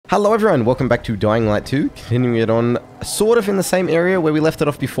Hello everyone, welcome back to Dying Light 2, continuing it on sort of in the same area where we left it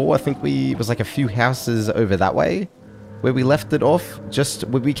off before. I think it was like a few houses over that way where we left it off.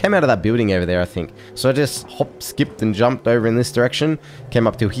 We came out of that building over there, I think. So I just hopped, skipped and jumped over in this direction, came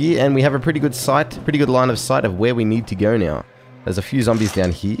up to here, and we have a pretty good line of sight of where we need to go now. There's a few zombies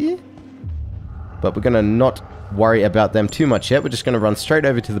down here, but we're going to not worry about them too much yet. We're just going to run straight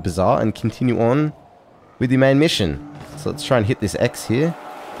over to the bazaar and continue on with the main mission. So let's try and hit this X here.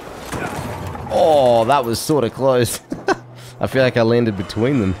 Oh, that was sort of close. I feel like I landed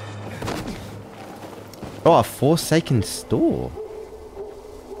between them. Oh, a Forsaken store.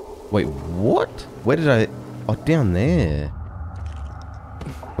 Wait, what? Where did I... Oh, down there.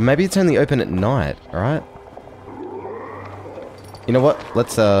 Or maybe it's only open at night, alright? You know what?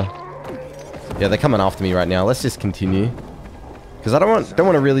 Let's, yeah, they're coming after me right now. Let's just continue. Because I don't want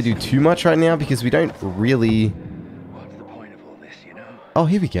to really do too much right now because we don't really... What's the point of all this, you know? Oh,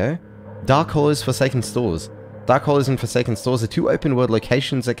 here we go. Dark Hollows, Forsaken Stores. Dark Hollows and Forsaken Stores are two open-world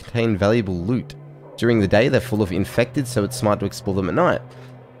locations that contain valuable loot. During the day, they're full of infected, so it's smart to explore them at night.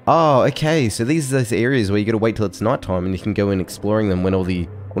 Oh, okay, so these are those areas where you gotta wait till it's nighttime and you can go in exploring them when all the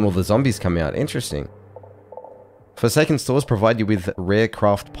zombies come out. Interesting. Forsaken Stores provide you with rare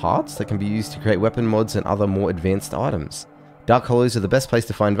craft parts that can be used to create weapon mods and other more advanced items. Dark Hollows are the best place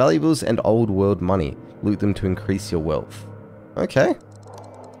to find valuables and old-world money. Loot them to increase your wealth. Okay.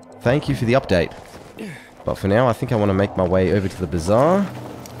 Thank you for the update. But for now, I think I want to make my way over to the bazaar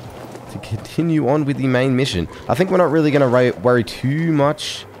to continue on with the main mission. I think we're not really going to worry too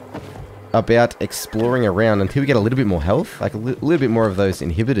much about exploring around until we get a little bit more health. Like a little bit more of those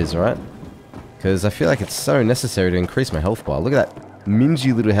inhibitors, right? Because I feel like it's so necessary to increase my health bar. Look at that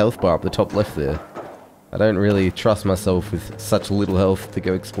mingy little health bar up the top left there. I don't really trust myself with such little health to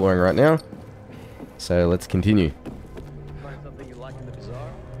go exploring right now. So let's continue.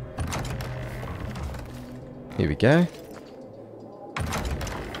 Here we go.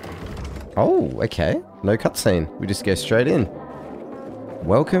 Oh, okay. No cutscene. We just go straight in.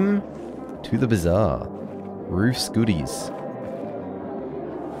 Welcome to the bazaar. Roof's goodies.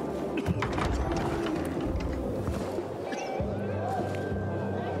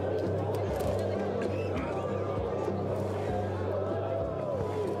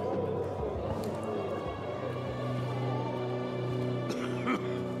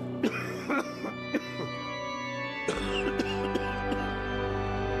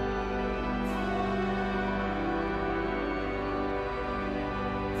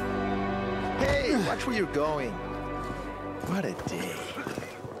 Watch where you're going. What a day.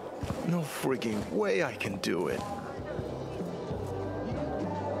 No freaking way I can do it.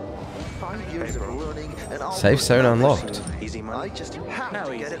 5 years of learning and all. Safe zone unlocked. Easy money. I just have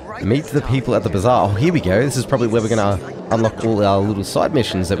to get it right. Meet the people at the bazaar. Oh, here we go. This is probably where we're going to unlock all our little side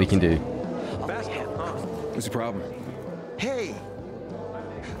missions that we can do. What's the problem? Hey,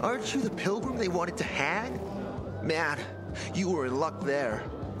 aren't you the pilgrim they wanted to hang? Man, you were in luck there.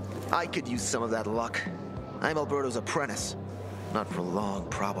 I could use some of that luck. I'm Alberto's apprentice. Not for long,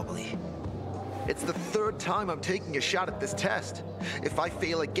 probably. It's the third time I'm taking a shot at this test. If I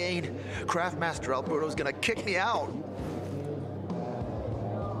fail again, Craftmaster Alberto's gonna kick me out.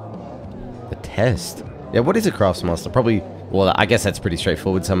 The test? Yeah, what is a craftsmaster? Probably, well, I guess that's pretty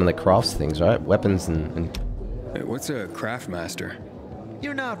straightforward. Someone that crafts things, right? Weapons and... Hey, what's a craftmaster?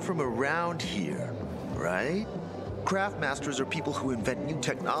 You're not from around here, right? Craftmasters are people who invent new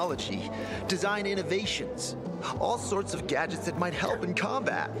technology, design innovations, all sorts of gadgets that might help in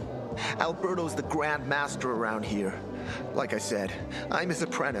combat. Alberto's the Grand Master around here. Like I said, I'm his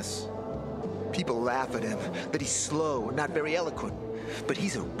apprentice. People laugh at him, that he's slow and not very eloquent, but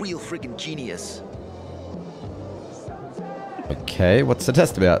he's a real friggin' genius. Okay, what's the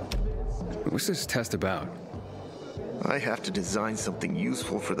test about? What's this test about? I have to design something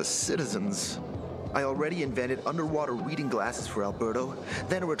useful for the citizens. I already invented underwater reading glasses for Alberto,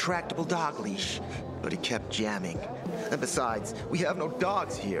 then a retractable dog leash, but he kept jamming. And besides, we have no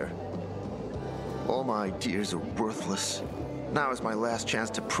dogs here. All my ideas are worthless. Now is my last chance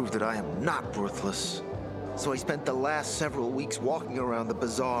to prove that I am not worthless. So I spent the last several weeks walking around the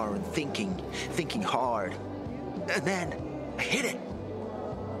bazaar and thinking hard. And then I hit it.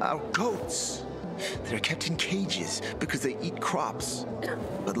 Our goats. They're kept in cages because they eat crops.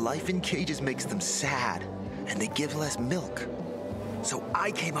 But life in cages makes them sad, and they give less milk. So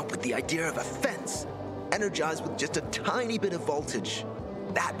I came up with the idea of a fence, energized with just a tiny bit of voltage.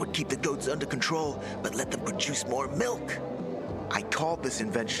 That would keep the goats under control, but let them produce more milk. I called this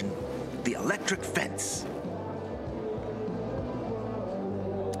invention the electric fence.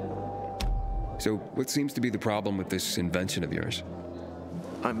 So what seems to be the problem with this invention of yours?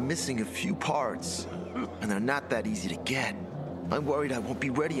 I'm missing a few parts, and they're not that easy to get. I'm worried I won't be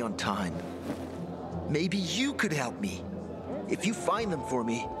ready on time. Maybe you could help me. If you find them for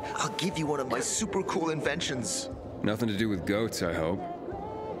me, I'll give you one of my super cool inventions. Nothing to do with goats, I hope.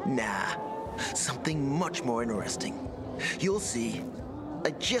 Nah, something much more interesting. You'll see.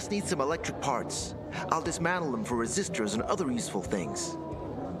 I just need some electric parts. I'll dismantle them for resistors and other useful things.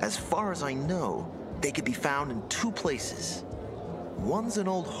 As far as I know, they could be found in 2 places. One's an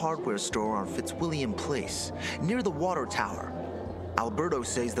old hardware store on Fitzwilliam Place, near the water tower. Alberto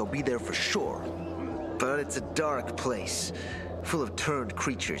says they'll be there for sure. But it's a dark place, full of turned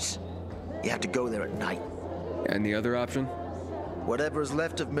creatures. You have to go there at night. And the other option? Whatever's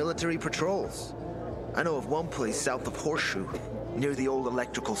left of military patrols. I know of one place south of Horseshoe, near the old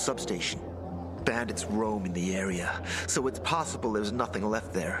electrical substation. Bandits roam in the area, so it's possible there's nothing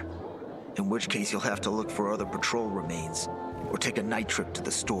left there. In which case you'll have to look for other patrol remains, or take a night trip to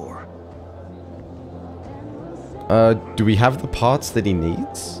the store. Do we have the parts that he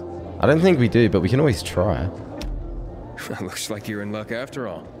needs? I don't think we do, but we can always try. Looks like you're in luck after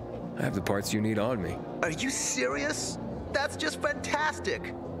all. I have the parts you need on me. Are you serious? That's just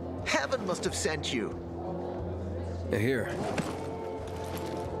fantastic! Heaven must have sent you. Here.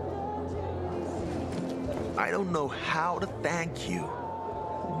 I don't know how to thank you.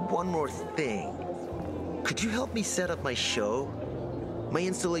 One more thing. Could you help me set up my show? My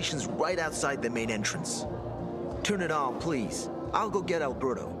installation's right outside the main entrance. Turn it on, please. I'll go get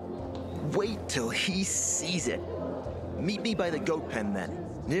Alberto. Wait till he sees it. Meet me by the goat pen then,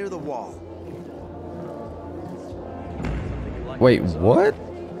 near the wall. Wait, what?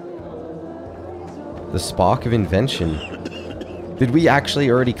 The spark of invention. Did we actually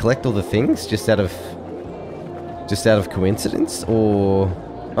already collect all the things just out of coincidence, or?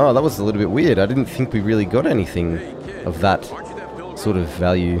 Oh, that was a little bit weird. I didn't think we really got anything of that sort of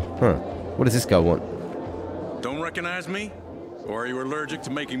value. Huh. What does this guy want? Don't recognize me? Or are you allergic to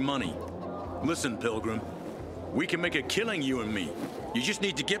making money? Listen, Pilgrim. We can make a killing, you and me. You just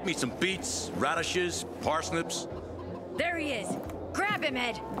need to get me some beets, radishes, parsnips. There he is. Grab him,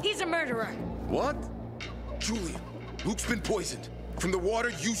 Ed. He's a murderer. What? Julian, Luke's been poisoned. From the water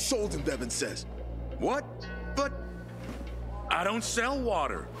you sold him, Bevan says. What? But I don't sell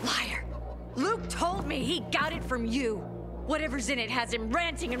water. Liar. Luke told me he got it from you. Whatever's in it has him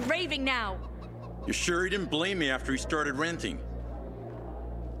ranting and raving now. You sure he didn't blame me after he started ranting?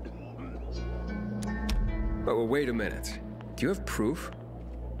 Oh, wait a minute. Do you have proof?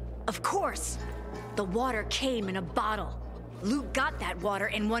 Of course. The water came in a bottle. Luke got that water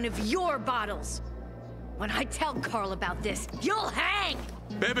in one of your bottles. When I tell Carl about this, you'll hang!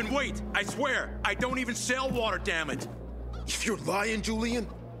 Bevan, wait! I swear, I don't even sell water, damn it! If you're lying, Julian,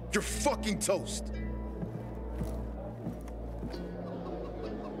 you're fucking toast.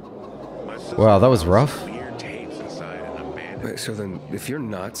 Wow, that was rough. Wait, so then, if you're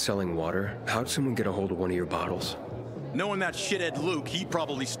not selling water, how'd someone get a hold of one of your bottles? Knowing that shithead Luke, he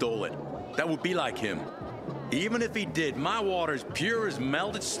probably stole it. That would be like him. Even if he did, my water's pure as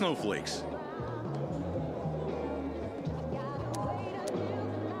melted snowflakes.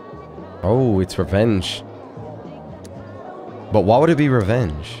 Oh, it's revenge. But why would it be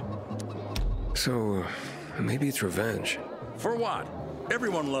revenge? So, maybe it's revenge. For what?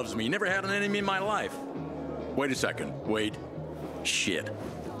 Everyone loves me. Never had an enemy in my life. Wait a second. Wait. Shit.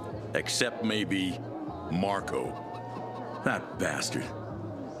 Except maybe Marco. That bastard.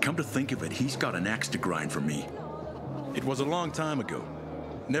 Come to think of it, he's got an axe to grind for me. It was a long time ago.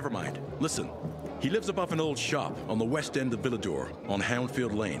 Never mind. Listen. He lives above an old shop on the west end of Villador on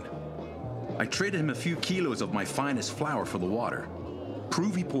Houndfield Lane. I traded him a few kilos of my finest flour for the water.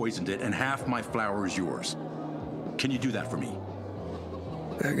 Prove he poisoned it and half my flour is yours. Can you do that for me?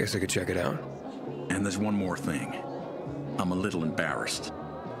 I guess I could check it out. And there's one more thing. I'm a little embarrassed.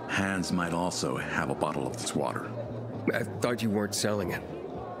 Hans might also have a bottle of this water. I thought you weren't selling it.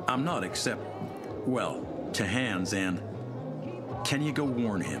 I'm not, except, well, to Hans, and can you go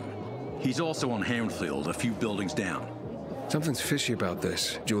warn him? He's also on Houndfield, a few buildings down. Something's fishy about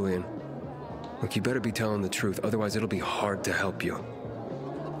this, Julian. Look, you better be telling the truth, otherwise it'll be hard to help you.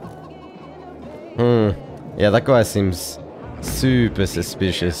 Yeah, that guy seems super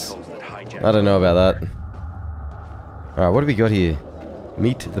suspicious. I don't know about that. Alright, what do we got here?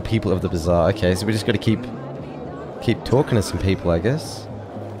 Meet the people of the Bazaar. Okay, so we just gotta keep talking to some people, I guess.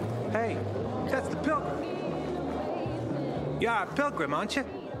 Hey, that's the Pilgrim. You're a Pilgrim, aren't you?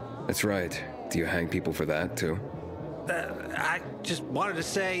 That's right. Do you hang people for that, too? I just wanted to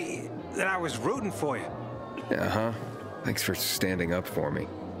say that I was rooting for you. Uh-huh. Thanks for standing up for me.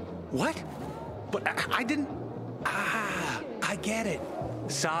 What? But I didn't... Ah, I get it.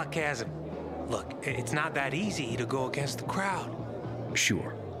 Sarcasm. Look, it's not that easy to go against the crowd.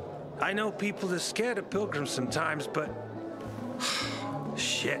 Sure. I know people are scared of pilgrims sometimes, but...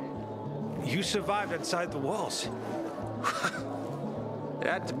 Shit. You survived outside the walls. It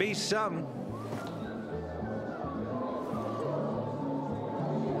had to be something.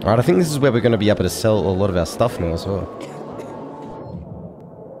 Alright, I think this is where we're going to be able to sell a lot of our stuff now as well.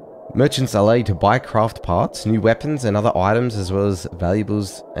 Merchants allow you to buy craft parts, new weapons, and other items, as well as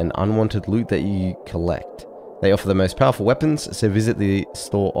valuables and unwanted loot that you collect. They offer the most powerful weapons, so visit the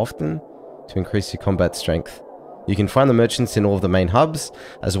store often to increase your combat strength. You can find the merchants in all of the main hubs,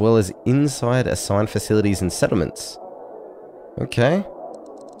 as well as inside assigned facilities and settlements. Okay.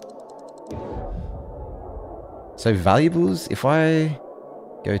 So valuables, if I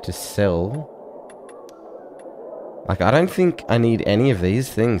go to sell... Like, I don't think I need any of these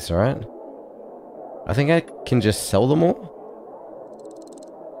things, right? I think I can just sell them all.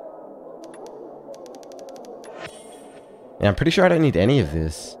 Yeah, I'm pretty sure I don't need any of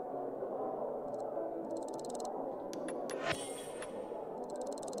this.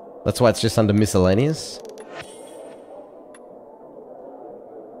 That's why it's just under miscellaneous.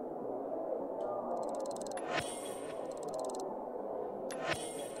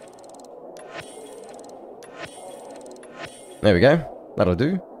 There we go. That'll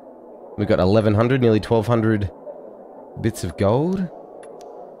do. We've got 1,100, nearly 1,200 bits of gold.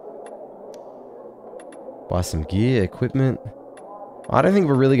 Buy some gear, equipment. I don't think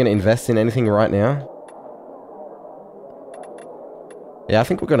we're really going to invest in anything right now. Yeah, I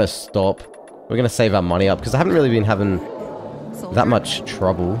think we're going to stop. We're going to save our money up, because I haven't really been having that much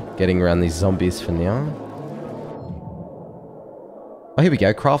trouble getting around these zombies for now. Oh, here we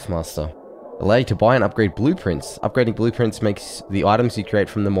go. Craftmaster. Allow you to buy and upgrade blueprints. Upgrading blueprints makes the items you create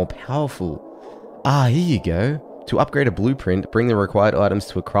from them more powerful. Ah, here you go. To upgrade a blueprint, bring the required items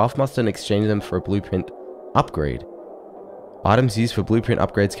to a craftmaster and exchange them for a blueprint upgrade. Items used for blueprint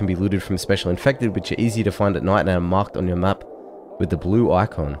upgrades can be looted from special infected, which are easy to find at night and are marked on your map with the blue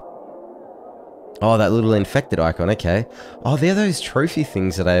icon. Oh, that little infected icon, okay. Oh, they're those trophy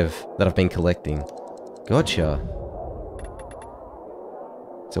things that I've been collecting. Gotcha.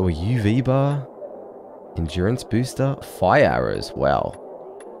 So a UV bar, endurance booster, fire arrows,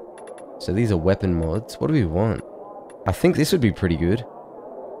 wow. So these are weapon mods. What do we want? I think this would be pretty good.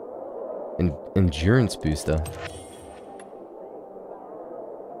 Endurance booster.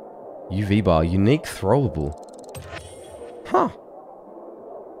 UV bar, unique throwable. Huh.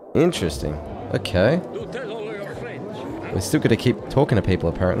 Interesting. Okay. We're still gonna keep talking to people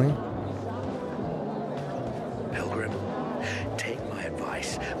apparently.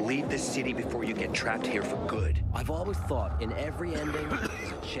 City before you get trapped here for good. I've always thought in every ending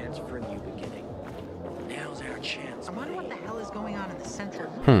there's a chance for a new beginning. Now's our chance. I wonder what the hell is going on in the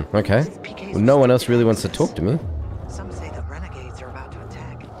central. Okay. Well, no one else really wants to talk to me. Some say the renegades are about to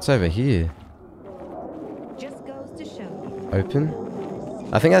attack. It's over here. Just goes to show you. Open.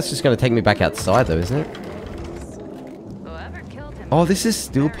 I think that's just going to take me back outside though, isn't it? Whoever killed him. Oh, this is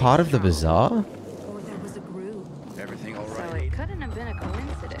still part of the bazaar?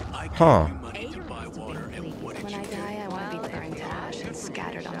 Huh. When I die, I want to be burned to ash and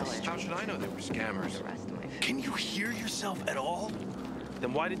scattered on the street. How should I know they were scammers? Can you hear yourself at all?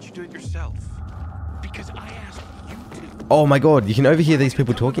 Then why didn't you do it yourself? Because I asked you to. Oh my god, you can overhear these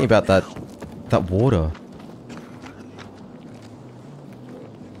people talking about that water.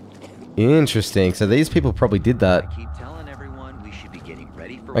 Interesting. So these people probably did that. I keep telling everyone we should be getting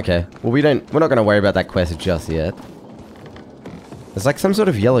ready for Okay. Well, we're not going to worry about that quest just yet. There's like some sort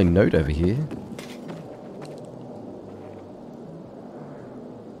of yellow note over here.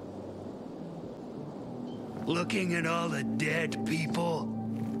 Looking at all the dead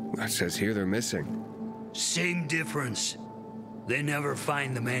people? It says here they're missing. Same difference. They never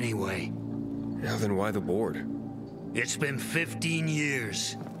find them anyway. Yeah, then why the board? It's been 15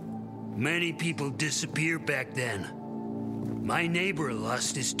 years. Many people disappeared back then. My neighbor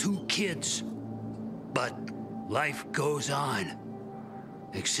lost his 2 kids. But life goes on.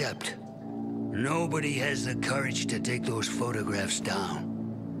 Except, nobody has the courage to take those photographs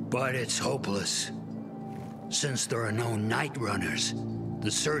down. But it's hopeless. Since there are no night runners,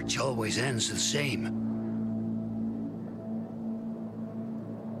 the search always ends the same.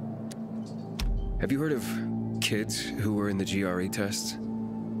 Have you heard of kids who were in the GRE tests?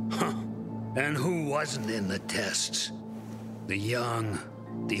 Huh. And who wasn't in the tests? The young,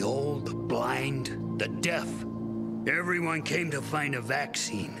 the old, the blind, the deaf. Everyone came to find a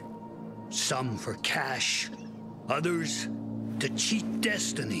vaccine. Some for cash, others to cheat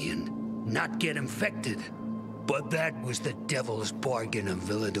destiny and not get infected. But that was the devil's bargain of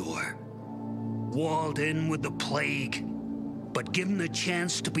Villador. Walled in with the plague, but given the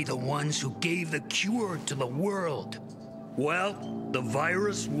chance to be the ones who gave the cure to the world. Well, the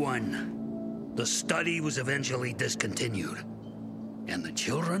virus won. The study was eventually discontinued. And the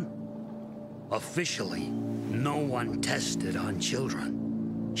children? Officially, no one tested on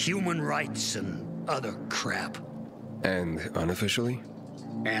children. Human rights and other crap. And unofficially?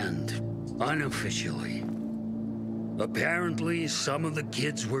 And unofficially. Apparently, some of the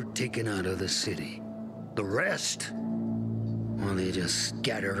kids were taken out of the city. The rest, well, they just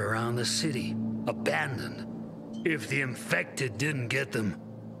scattered around the city, abandoned. If the infected didn't get them,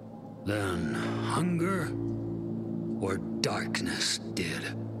 then hunger or darkness did.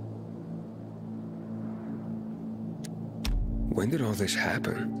 When did all this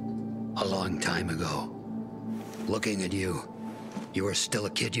happen? A long time ago. Looking at you, you were still a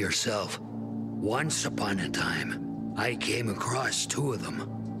kid yourself. Once upon a time, I came across two of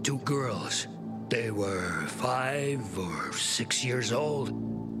them. Two girls. They were 5 or 6 years old,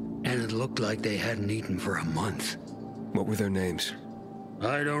 and it looked like they hadn't eaten for a month. What were their names?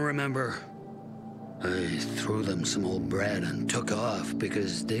 I don't remember. I threw them some old bread and took off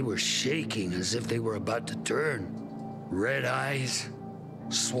because they were shaking as if they were about to turn. Red eyes,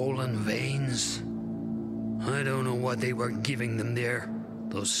 swollen veins. I don't know what they were giving them there.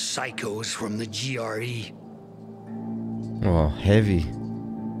 Those psychos from the GRE. Oh, heavy.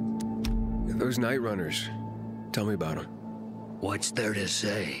 Those night runners. Tell me about them. What's there to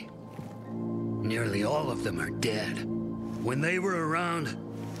say? Nearly all of them are dead. When they were around,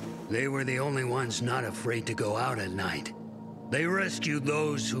 they were the only ones not afraid to go out at night. They rescued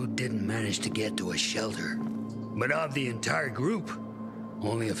those who didn't manage to get to a shelter. But of the entire group,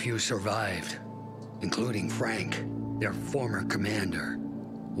 only a few survived, including Frank, their former commander.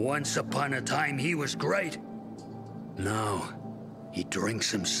 Once upon a time, he was great. Now, he drinks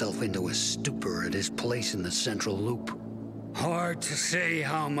himself into a stupor at his place in the Central Loop. Hard to say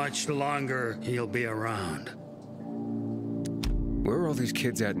how much longer he'll be around. Where are all these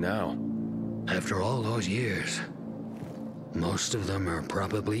kids at now? After all those years, most of them are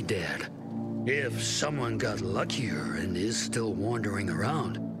probably dead. If someone got luckier and is still wandering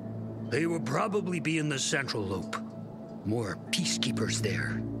around, they would probably be in the Central Loop. More peacekeepers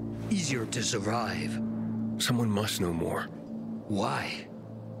there. Easier to survive. Someone must know more. Why?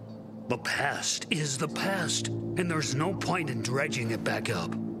 The past is the past, and there's no point in dredging it back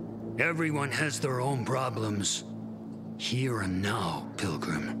up. Everyone has their own problems. Here and now,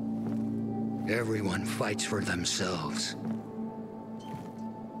 Pilgrim. Everyone fights for themselves.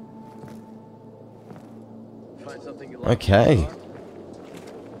 Okay.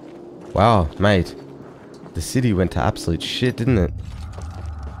 Wow, mate. The city went to absolute shit, didn't it?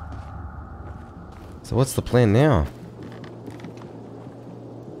 So what's the plan now?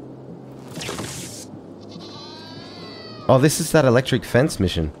 Oh, this is that electric fence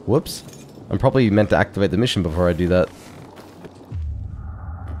mission. Whoops. I'm probably meant to activate the mission before I do that.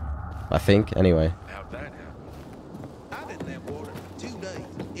 I think, anyway. How'd that happen? I've been in that water for 2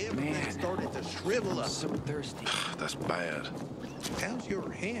 days. Everything started to shrivel up. So thirsty. That's bad. How's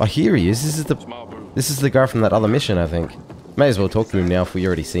your hand? Oh, here he is. This is the guy from that other mission, I think. May as well talk to him now if we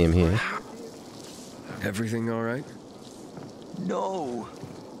already see him here. Everything all right? No,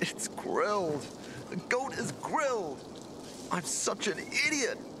 it's grilled. The goat is grilled. I'm such an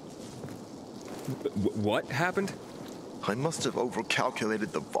idiot. What happened? I must have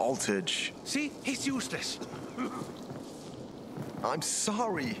overcalculated the voltage. See? He's useless. I'm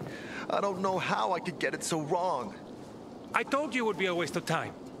sorry. I don't know how I could get it so wrong. I told you it would be a waste of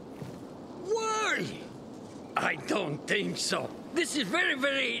time. Why? I don't think so. This is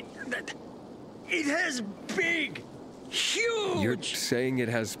very... It has big, huge... You're saying it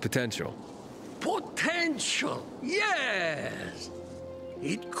has potential? Potential, yes.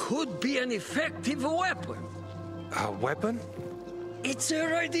 It could be an effective weapon. A weapon? It's a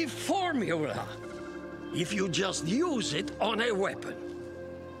ready formula. If you just use it on a weapon,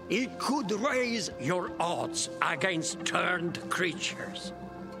 it could raise your odds against turned creatures.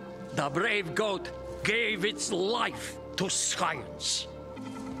 The brave goat gave its life to science.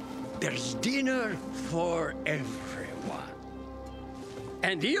 There's dinner for everyone.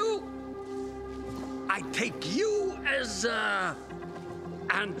 And you? I take you as,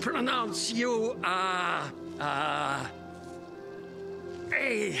 and pronounce you,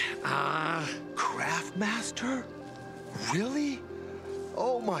 Craftmaster? Really?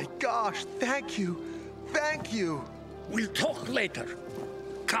 Oh my gosh, thank you. Thank you. We'll talk later.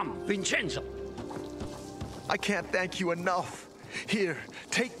 Come, Vincenzo. I can't thank you enough. Here,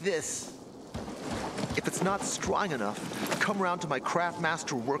 take this. If it's not strong enough, come around to my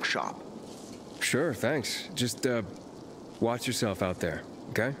Craftmaster workshop. Sure, thanks. Just, watch yourself out there,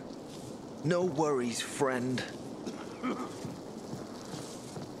 okay? No worries, friend.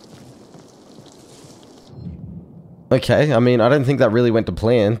 Okay, I mean, I don't think that really went to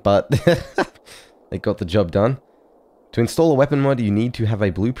plan, but it got the job done. To install a weapon mod, you need to have a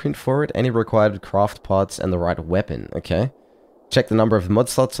blueprint for it, any required craft parts, and the right weapon, okay? Check the number of mod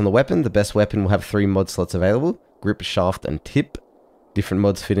slots on the weapon. The best weapon will have 3 mod slots available. Grip, shaft, and tip. Different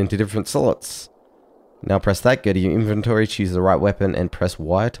mods fit into different slots. Now press that, go to your inventory, choose the right weapon, and press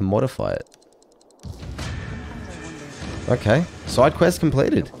Y to modify it. Okay, side quest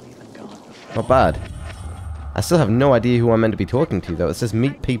completed. Not bad. I still have no idea who I'm meant to be talking to, though. It says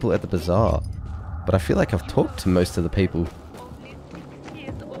meet people at the bazaar. But I feel like I've talked to most of the people.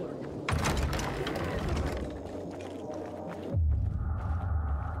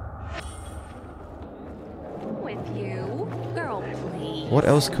 With you, girl, please. What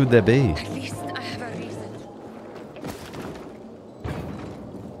else could there be? At least I have a reason.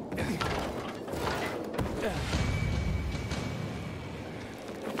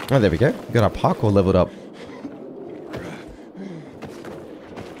 Oh, there we go. We got our parkour leveled up.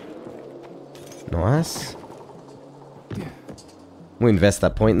 Nice. We'll invest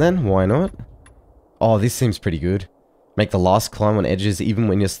that point then. Why not? Oh, this seems pretty good. Make the last climb on edges even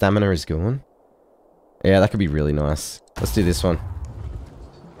when your stamina is gone. Yeah, that could be really nice. Let's do this one.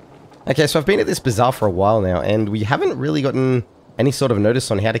 Okay, so I've been at this bazaar for a while now, and we haven't really gotten any sort of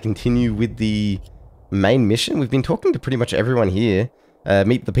notice on how to continue with the main mission. We've been talking to pretty much everyone here.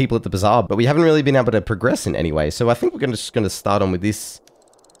 Meet the people at the bazaar, but we haven't really been able to progress in any way. So I think we're just going to start on with this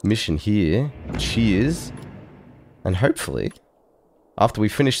mission here. Cheers. And hopefully, after we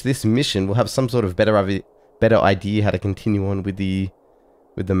finish this mission, we'll have some sort of better idea how to continue on with the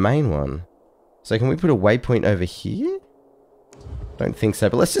main one. So can we put a waypoint over here? Don't think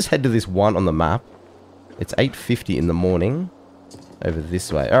so, but let's just head to this one on the map. It's 8:50 in the morning. Over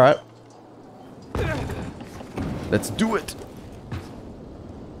this way. Alright. Let's do it!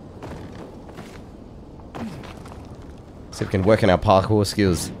 See if we can work on our parkour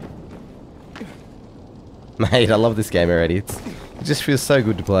skills. Mate, I love this game already. It just feels so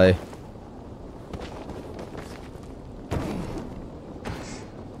good to play.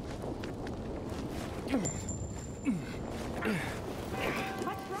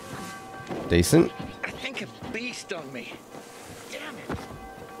 Decent. I think a bee stung me. Damn it.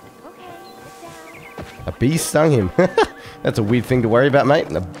 A bee stung him. That's a weird thing to worry about,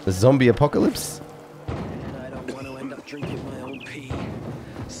 mate. A zombie apocalypse. I don't want to end up drinking my own pee.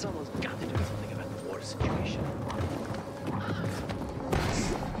 Someone's got to do something about the water situation.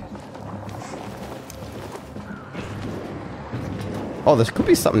 Oh, there could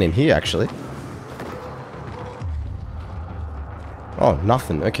be something in here, actually. Oh,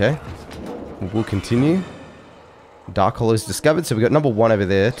 nothing. Okay. We'll continue. Dark Hollow's discovered. So we got number 1 over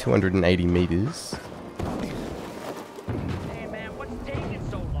there, 280 meters. Hey man, what's taking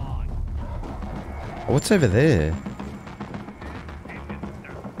so long? Oh, what's over there?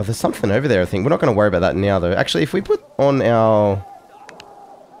 Oh, there's something over there, I think. We're not going to worry about that now, though. Actually, if we put on our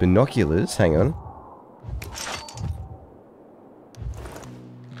binoculars, hang on.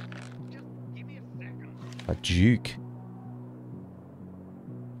 A juke.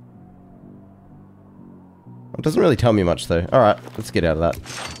 It doesn't really tell me much, though. Alright, let's get out of that.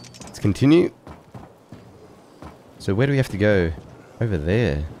 Let's continue. So where do we have to go? Over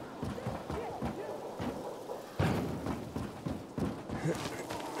there.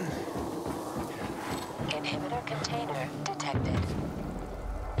 Inhibitor container detected.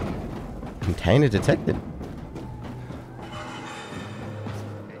 Container detected.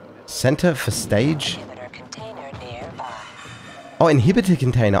 Center for stage. Inhibitor container nearby. Oh, inhibitor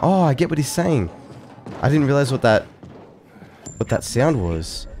container. Oh, I get what he's saying. I didn't realize what that sound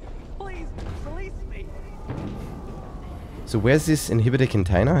was. Please, release me. So where's this inhibitor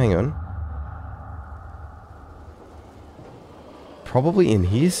container? Hang on. Probably in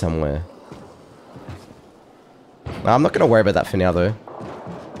here somewhere. I'm not going to worry about that for now, though.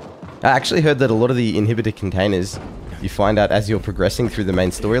 I actually heard that a lot of the inhibitor containers you find out as you're progressing through the main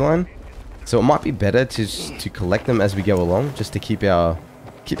storyline. So it might be better to collect them as we go along, just to keep our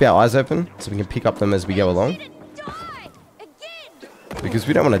eyes open, so we can pick up them as we go along. Because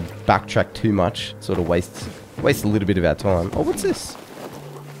we don't want to backtrack too much, sort of waste a little bit of our time. Oh, what's this?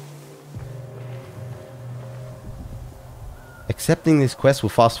 Accepting this quest will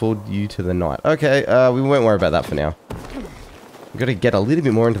fast forward you to the night. Okay, we won't worry about that for now. We've got to get a little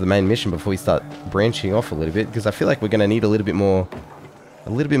bit more into the main mission before we start branching off a little bit, because I feel like we're going to need a little bit more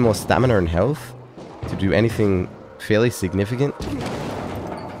stamina and health. to do anything fairly significant.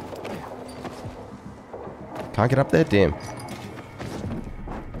 Can't get up there? Damn.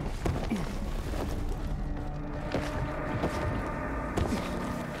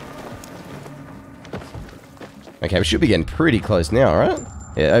 Okay, we should be getting pretty close now, right?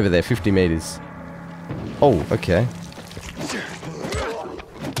 Yeah, over there, 50 meters. Oh, okay.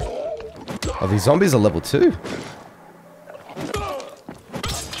 Oh, these zombies are level 2.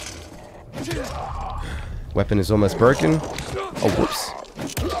 Weapon is almost broken. Oh, whoops.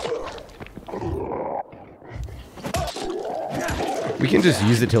 We can just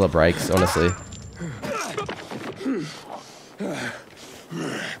use it till it breaks, honestly.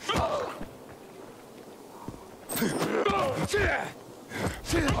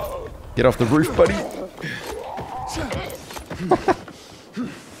 Get off the roof, buddy.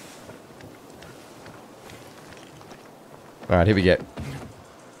 Alright, here we go.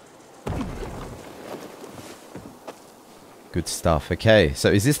 Good stuff. Okay, so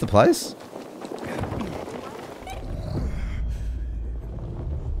is this the place?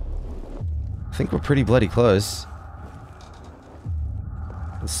 I think we're pretty bloody close.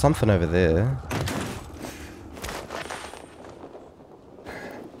 There's something over there.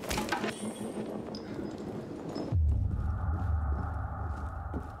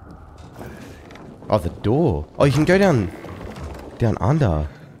 Oh, the door. Oh, you can go down under.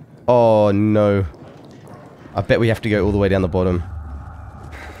 Oh, no. I bet we have to go all the way down the bottom.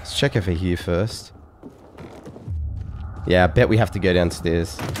 Let's check over here first. Yeah, I bet we have to go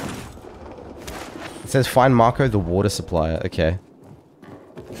downstairs. It says find Marco, the water supplier. Okay.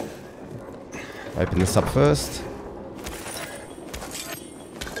 Open this up first.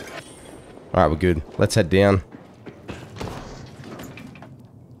 Alright, we're good. Let's head down.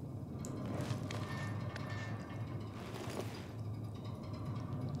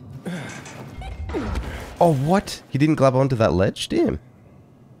 Oh, what? He didn't grab onto that ledge? Damn.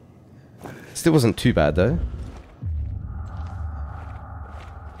 Still wasn't too bad, though.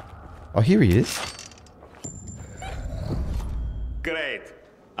 Oh, here he is. Great.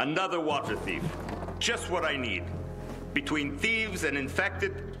 Another water thief. Just what I need. Between thieves and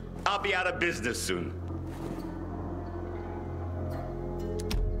infected, I'll be out of business soon.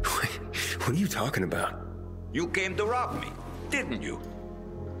 What are you talking about? You came to rob me, didn't you?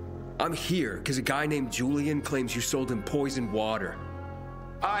 I'm here because a guy named Julian claims you sold him poisoned water.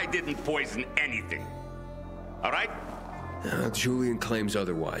 I didn't poison anything. All right? Julian claims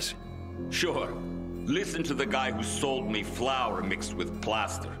otherwise. Sure. Listen to the guy who sold me flour mixed with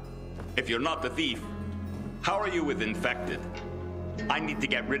plaster. If you're not the thief, how are you with infected? I need to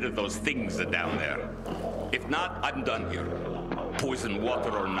get rid of those things that are down there. If not, I'm done here. Poison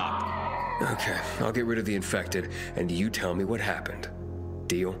water or not. Okay, I'll get rid of the infected, and you tell me what happened.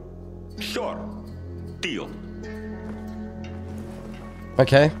 Deal? Sure. Deal.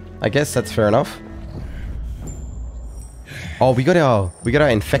 Okay, I guess that's fair enough. Oh, we got our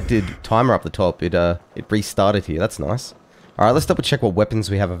infected timer up the top. It restarted here. That's nice. All right, let's double check what weapons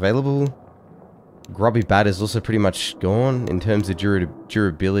we have available. Grubby Bat is also pretty much gone in terms of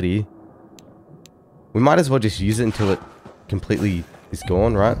durability. We might as well just use it until it completely is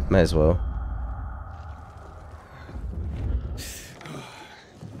gone, right? May as well.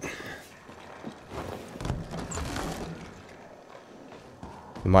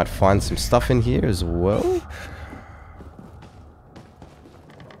 We might find some stuff in here as well.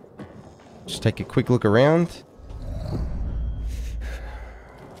 Just take a quick look around.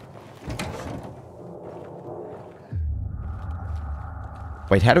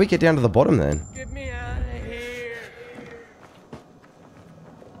 Wait, how do we get down to the bottom then? Get me out of here.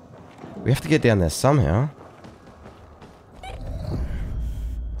 We have to get down there somehow.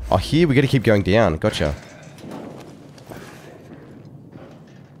 Oh, here we gotta keep going down. Gotcha.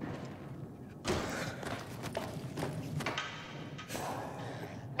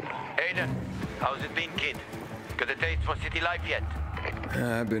 Aiden, how's it been, kid? Got a taste for city life yet?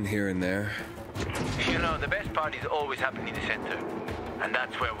 I've been here and there. You know, the best parties always happen in the center. And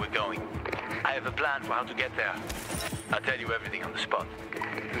that's where we're going. I have a plan for how to get there. I'll tell you everything on the spot.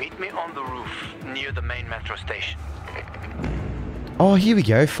 Meet me on the roof near the main metro station. Oh, here we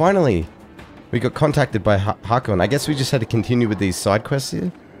go. Finally. We got contacted by Hakon. I guess we just had to continue with these side quests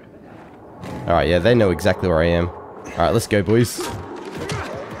here. Alright, yeah, they know exactly where I am. Alright, let's go, boys.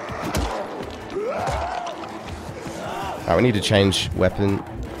 Alright, we need to change weapon.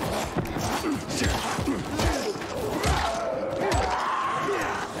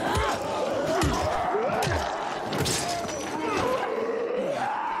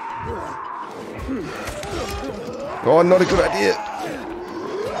 Oh, not a good idea.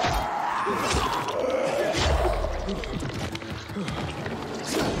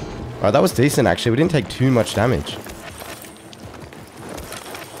 Alright, that was decent actually. We didn't take too much damage.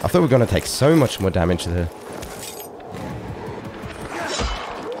 I thought we were going to take so much more damage there.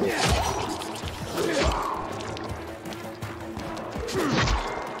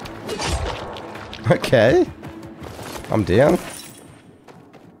 Okay. I'm down.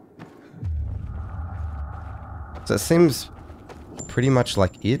 So it seems pretty much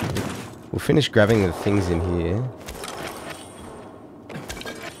like it. We'll finish grabbing the things in here.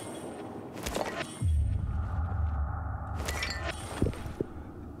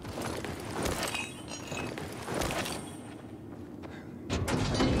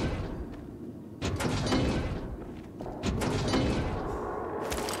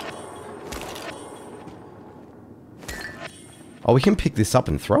 Oh, we can pick this up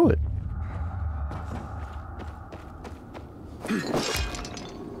and throw it.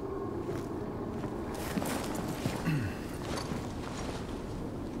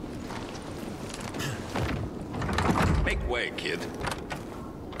 Make way, kid.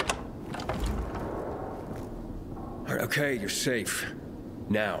 All right, okay, you're safe.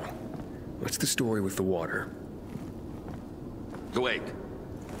 Now, what's the story with the water? Wait.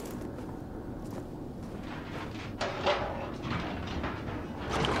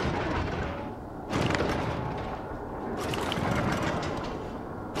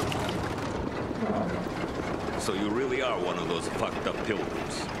 So you really are one of those fucked up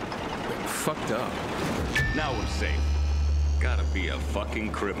pilgrims. Fucked up? Now we're safe. Gotta be a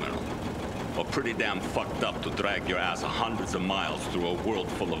fucking criminal. Or pretty damn fucked up to drag your ass hundreds of miles through a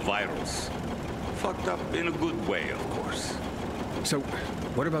world full of virals. Fucked up in a good way, of course. So,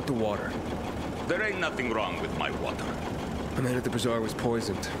 what about the water? There ain't nothing wrong with my water. The man at the bazaar was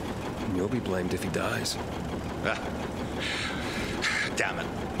poisoned. And you'll be blamed if he dies. Damn it.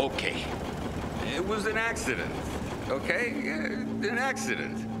 Okay. It was an accident. Okay? An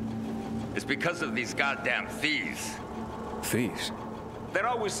accident. It's because of these goddamn thieves. Thieves? They're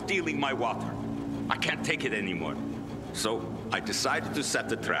always stealing my water. I can't take it anymore. So I decided to set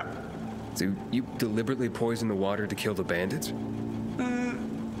the trap. So you deliberately poisoned the water to kill the bandits?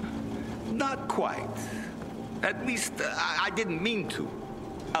 Not quite. At least I didn't mean to.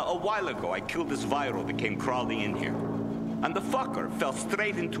 A while ago, I killed this viral that came crawling in here. And the fucker fell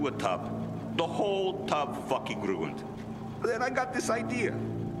straight into a tub. The whole tub fucking ruined. Then I got this idea.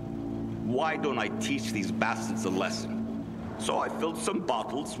 Why don't I teach these bastards a lesson? So I filled some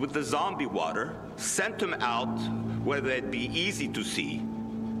bottles with the zombie water, sent them out where they'd be easy to see.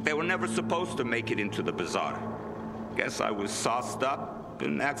 They were never supposed to make it into the bazaar. Guess I was sauced up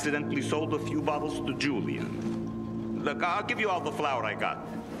and accidentally sold a few bottles to Julian. Look, I'll give you all the flour I got.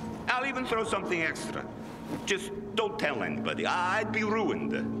 I'll even throw something extra. Just don't tell anybody. I'd be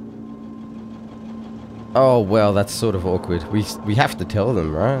ruined. Oh, well, that's sort of awkward. We have to tell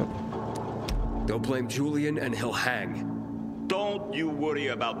them, right? Don't blame Julian and he'll hang. Don't you worry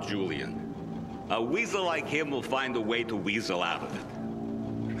about Julian. A weasel like him will find a way to weasel out of it.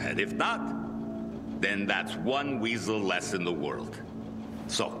 And if not, then that's one weasel less in the world.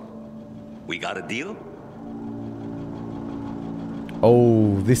 So, we got a deal?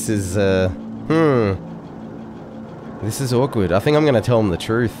 Oh, this is, This is awkward. I think I'm gonna tell them the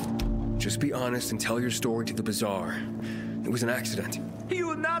truth. Just be honest and tell your story to the bazaar. It was an accident.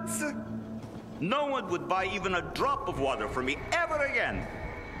 You nuts? No one would buy even a drop of water from me ever again.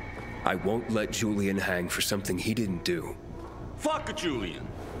 I won't let Julian hang for something he didn't do. Fuck Julian.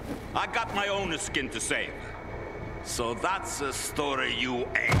 I got my own skin to save. So that's a story you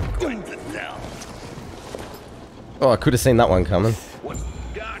ain't going to tell. Oh, I could have seen that one coming. What?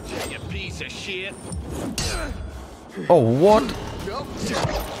 Gotcha, you piece of shit. Oh, what?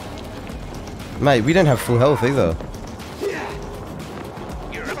 Mate, we don't have full health either.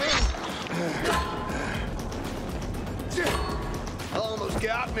 Almost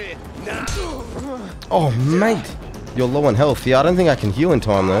got me. Nah. Oh, mate. You're low on health. Yeah, I don't think I can heal in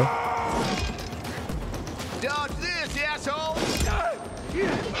time, though. Dodge this, asshole!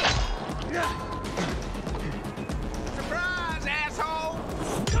 Surprise, asshole!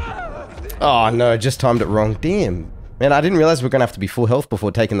 Oh, no, just timed it wrong. Damn. Man, I didn't realize we were going to have to be full health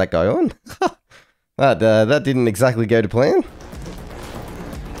before taking that guy on. That didn't exactly go to plan.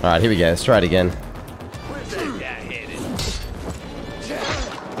 Alright, here we go. Let's try it again. Where's that guy headed?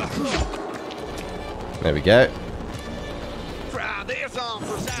 There we go. Try this on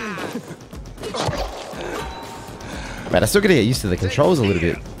for size. Man, I still gotta get used to the controls a little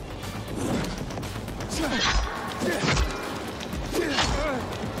bit.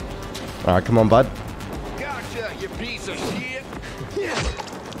 Alright, come on, bud. Gotcha, you piece of shit.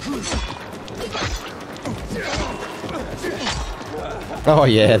 Oh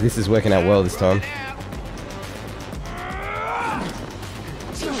yeah, this is working out well this time.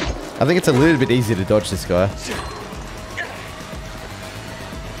 I think it's a little bit easier to dodge this guy.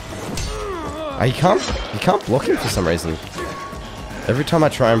 Oh, you can't block him for some reason. Every time I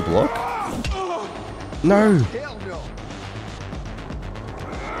try and block... No!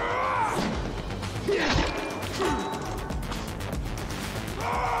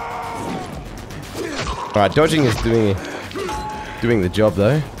 Alright, dodging is doing the job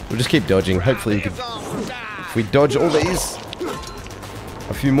though. We'll just keep dodging. Hopefully we can... If we dodge all these...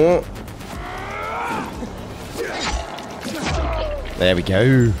 A few more. There we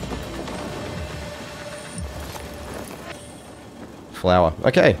go. Flower.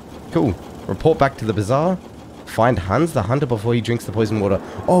 Okay, cool. Report back to the bazaar. Find Hans, the hunter, before he drinks the poison water.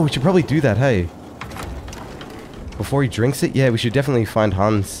 Oh, we should probably do that, hey? Before he drinks it? Yeah, we should definitely find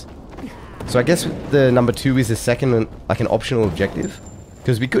Hans. So I guess the number 2 is a second, like an optional objective.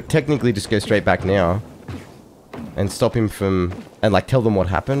 Because we could technically just go straight back now. And stop him from... And like tell them what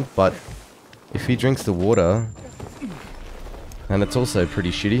happened, but... If he drinks the water... And it's also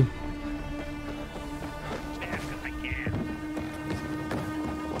pretty shitty.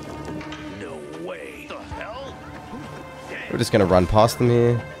 No way. The hell? We're just gonna run past them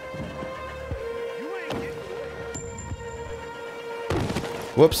here.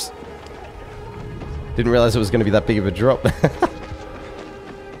 Whoops. Didn't realize it was gonna be that big of a drop.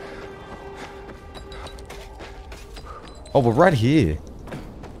 Oh, we're right here.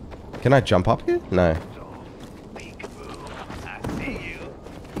 Can I jump up here? No.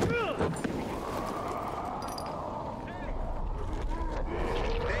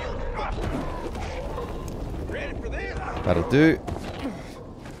 That'll do.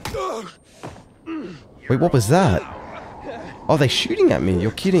 Wait, what was that? Oh, they're shooting at me.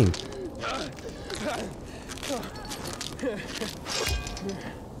 You're kidding.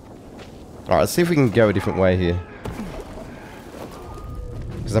 Alright, let's see if we can go a different way here.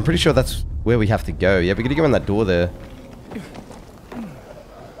 Because I'm pretty sure that's where we have to go. Yeah, we're gonna go in that door there.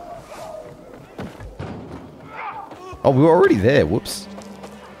 Oh, we were already there. Whoops.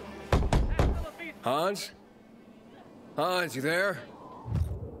 Hans? Hans, you there?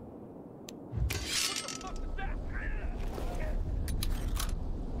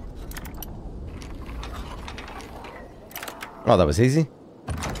 Oh, that was easy.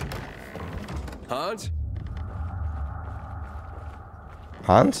 Hans?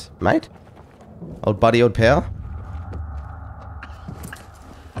 Hans? Mate? Old buddy, old pal?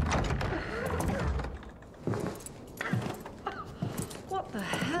 What the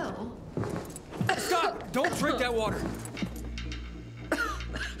hell? Stop! Don't drink that water!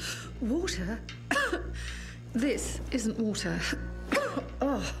 Water? This isn't water.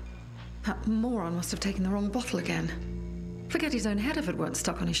 Oh, that moron must have taken the wrong bottle again. Forget his own head if it weren't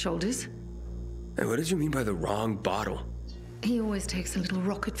stuck on his shoulders. Hey, what did you mean by the wrong bottle? He always takes a little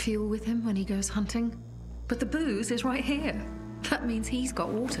rocket fuel with him when he goes hunting. But the booze is right here. That means he's got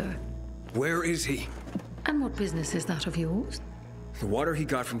water. Where is he? And what business is that of yours? The water he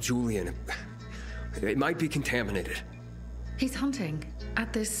got from Julian. It might be contaminated. He's hunting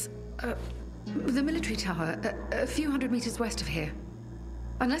at this, the military tower, a few hundred meters west of here.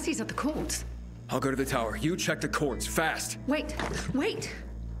 Unless he's at the courts. I'll go to the tower. You check the courts, fast. Wait, wait!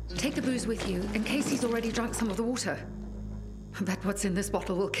 Take the booze with you, in case he's already drunk some of the water. I bet what's in this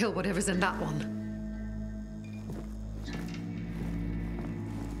bottle will kill whatever's in that one.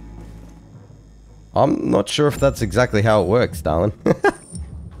 I'm not sure if that's exactly how it works, darling.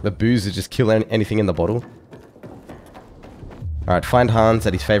 The booze will just kill anything in the bottle. Alright, find Hans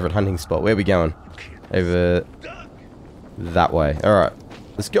at his favorite hunting spot. Where are we going? Over that way. Alright,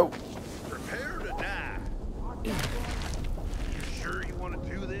 let's go. Prepare to die. You sure you want to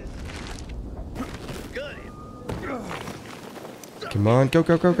do this? Gut him. Come on, go,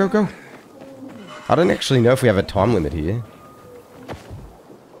 go, go, go, go. I don't actually know if we have a time limit here.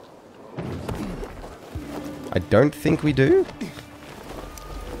 I don't think we do.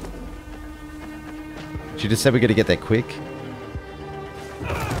 She just said we gotta get there quick.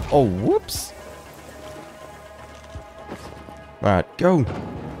 Oh, whoops. Alright, go.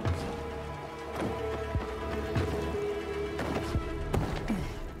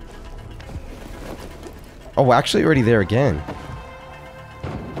 Oh, we're actually already there again.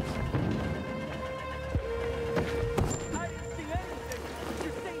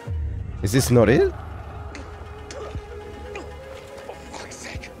 Is this not it?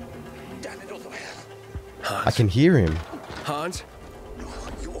 I can hear him. Hans? You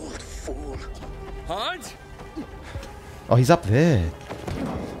old fool. Hans? Oh, he's up there.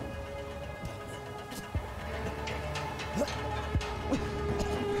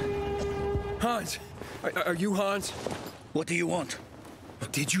 Hans! Are you Hans? What do you want?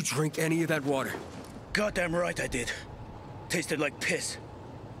 Did you drink any of that water? Goddamn right I did. Tasted like piss.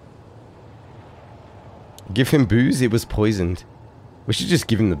 Give him booze? It was poisoned. We should just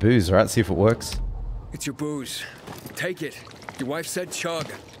give him the booze, right? See if it works. It's your booze. Take it. Your wife said chug.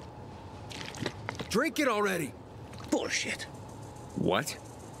 Drink it already! Bullshit. What?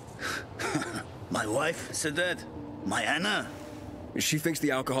 My wife said that. My Anna. She thinks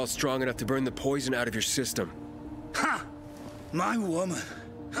the alcohol's strong enough to burn the poison out of your system. Ha! My woman.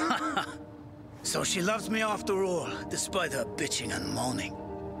 So she loves me after all, despite her bitching and moaning.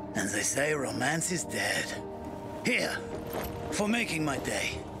 And they say romance is dead. Here, for making my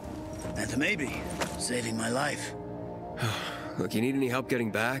day. And maybe saving my life. Look, you need any help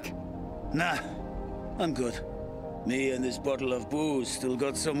getting back? Nah, I'm good. Me and this bottle of booze still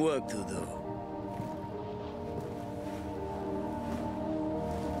got some work to do.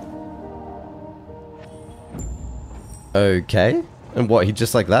 Okay. And what, he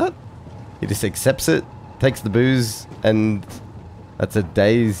just like that? He just accepts it, takes the booze, and that's a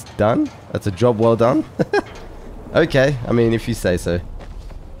day's done? That's a job well done? Okay, I mean, if you say so.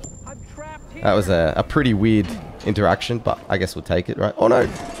 That was a pretty weird interaction, but I guess we'll take it, right? Oh no!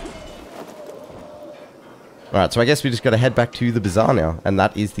 Alright, so I guess we just gotta head back to the bazaar now, and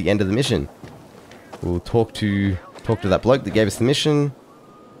that is the end of the mission. We'll talk to that bloke that gave us the mission.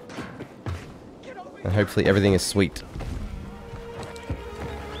 And hopefully everything is sweet.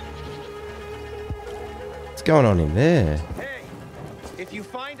 What's going on in there? Hey, if you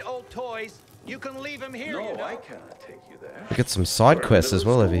find old toys, you can leave them here. No, I cannot take you there. We got some side quests as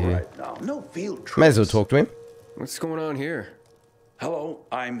well over here. Right, no field trips. May as well talk to him. What's going on here? Hello,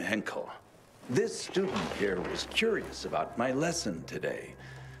 I'm Henkel. This student here was curious about my lesson today,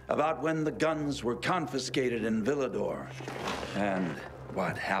 about when the guns were confiscated in Villador, and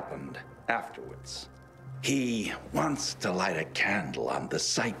what happened afterwards. He wants to light a candle on the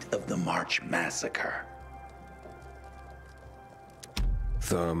site of the March Massacre.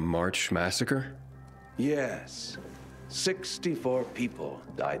 The March Massacre? Yes. 64 people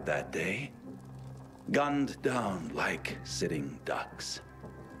died that day. Gunned down like sitting ducks.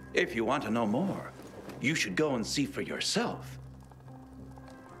 If you want to know more, you should go and see for yourself.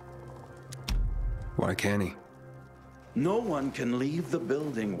 Why can't he? No one can leave the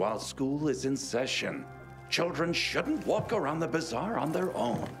building while school is in session. Children shouldn't walk around the bazaar on their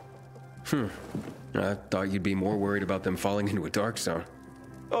own. I thought you'd be more worried about them falling into a dark zone.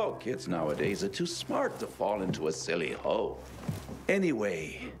 Oh, kids nowadays are too smart to fall into a silly hole.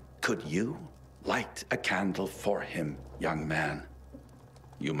 Anyway, could you light a candle for him, young man?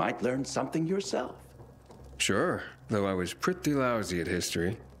 You might learn something yourself. Sure, though I was pretty lousy at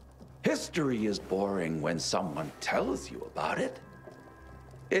history. History is boring when someone tells you about it.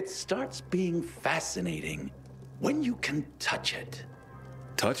 It starts being fascinating when you can touch it.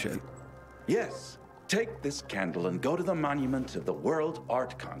 Touch it? Yes. Take this candle and go to the monument to the World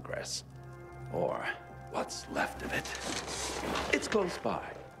Art Congress. Or what's left of it. It's close by.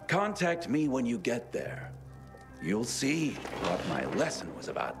 Contact me when you get there. You'll see what my lesson was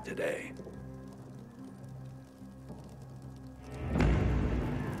about today.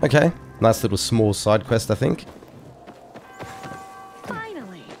 Okay, nice little small side quest, I think.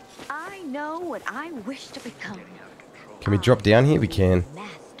 Finally, I know what I wish to become. Can we drop down here? We can.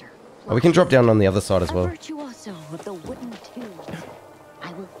 Oh, we can drop down on the other side as well. Virtuoso of the wooden tube.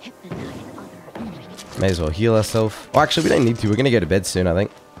 I will hypnotize others. May as well heal ourselves. Oh, actually, we don't need to. We're going to go to bed soon, I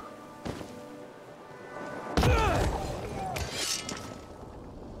think.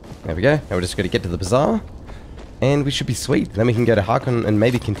 There we go. Now we're just going to get to the bazaar. And we should be sweet. Then we can go to Harkon and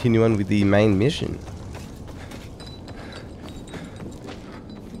maybe continue on with the main mission.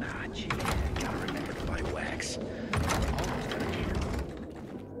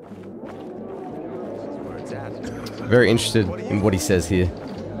 Very interested in what he says here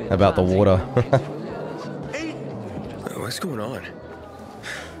about the water. What's going on?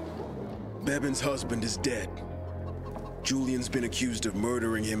 Bevan's husband is dead. Julian's been accused of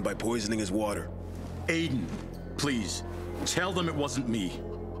murdering him by poisoning his water. Aiden, please, tell them it wasn't me.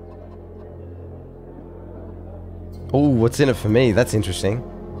 Oh, what's in it for me? That's interesting.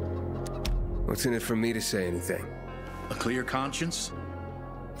 What's in it for me to say anything? A clear conscience?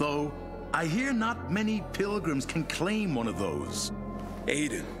 Though, I hear not many pilgrims can claim one of those.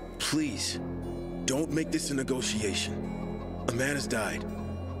 Aiden, please, don't make this a negotiation. A man has died.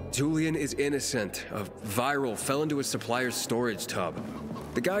 Julian is innocent. A viral fell into a supplier's storage tub.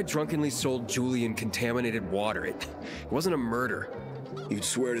 The guy drunkenly sold Julian contaminated water. It wasn't a murder. You'd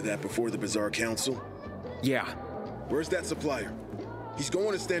swear to that before the Bazaar Council? Yeah. Where's that supplier? He's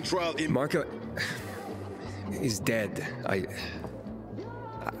going to stand trial in... Marco... He's dead.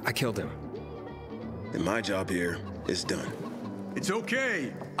 I killed him. And my job here is done. It's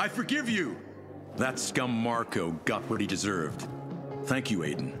okay. I forgive you. That scum Marco got what he deserved. Thank you,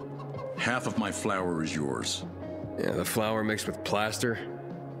 Aiden. Half of my flour is yours. Yeah, the flour mixed with plaster?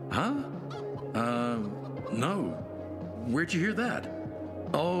 Huh? No. Where'd you hear that?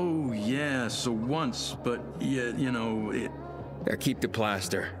 Oh, yeah, so once, but, yeah, you know, it... Yeah, keep the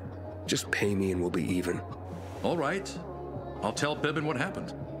plaster. Just pay me and we'll be even. All right. I'll tell Pippin what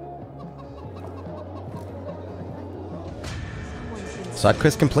happened. Side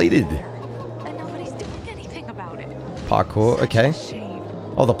quest completed. And nobody's doing anything about it. Parkour, okay.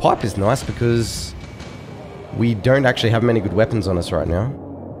 Oh, the pipe is nice because we don't actually have many good weapons on us right now.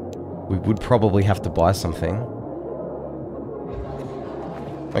 We would probably have to buy something.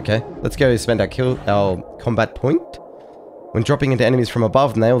 Okay, let's go spend our combat point. When dropping into enemies from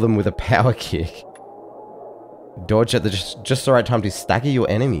above, nail them with a power kick. Dodge at just the right time to stagger your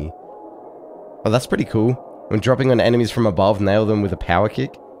enemy. Oh, that's pretty cool. When dropping on enemies from above, nail them with a power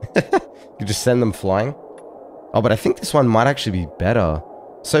kick. You just send them flying. Oh, but I think this one might actually be better.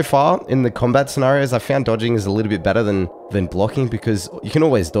 So far, in the combat scenarios, I found dodging is a little bit better than blocking because you can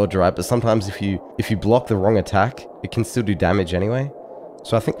always dodge, right? But sometimes if you block the wrong attack, it can still do damage anyway.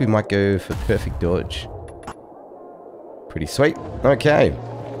 So I think we might go for perfect dodge. Pretty sweet. Okay.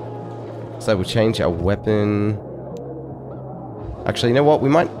 So we'll change our weapon. Actually, you know what?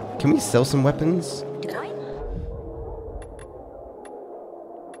 Can we sell some weapons?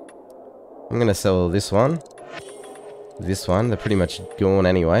 I'm gonna sell this one. This one. They're pretty much gone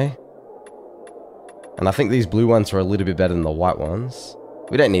anyway. And I think these blue ones are a little bit better than the white ones.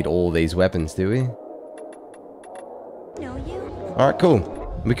 We don't need all these weapons, do we? Alright,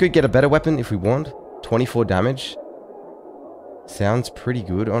 cool. We could get a better weapon if we want. 24 damage. Sounds pretty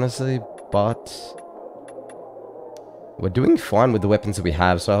good, honestly, but we're doing fine with the weapons that we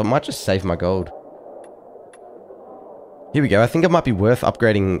have, so I might just save my gold. Here we go. I think it might be worth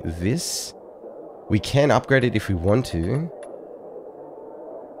upgrading this. We can upgrade it if we want to.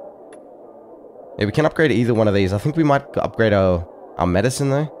 Yeah, we can upgrade either one of these. I think we might upgrade our medicine,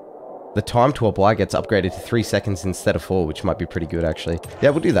 though. The time to apply gets upgraded to 3 seconds instead of 4, which might be pretty good, actually.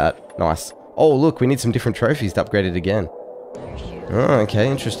 Yeah, we'll do that. Nice. Oh, look, we need some different trophies to upgrade it again. Oh, okay,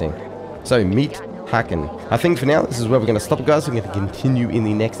 interesting. So, meat hacking. I think for now, this is where we're going to stop, guys. We're going to continue in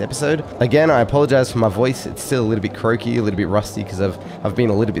the next episode. Again, I apologize for my voice. It's still a little bit croaky, a little bit rusty, because I've been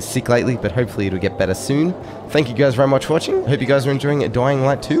a little bit sick lately, but hopefully it'll get better soon. Thank you guys very much for watching. I hope you guys are enjoying Dying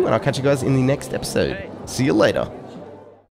Light 2, and I'll catch you guys in the next episode. See you later.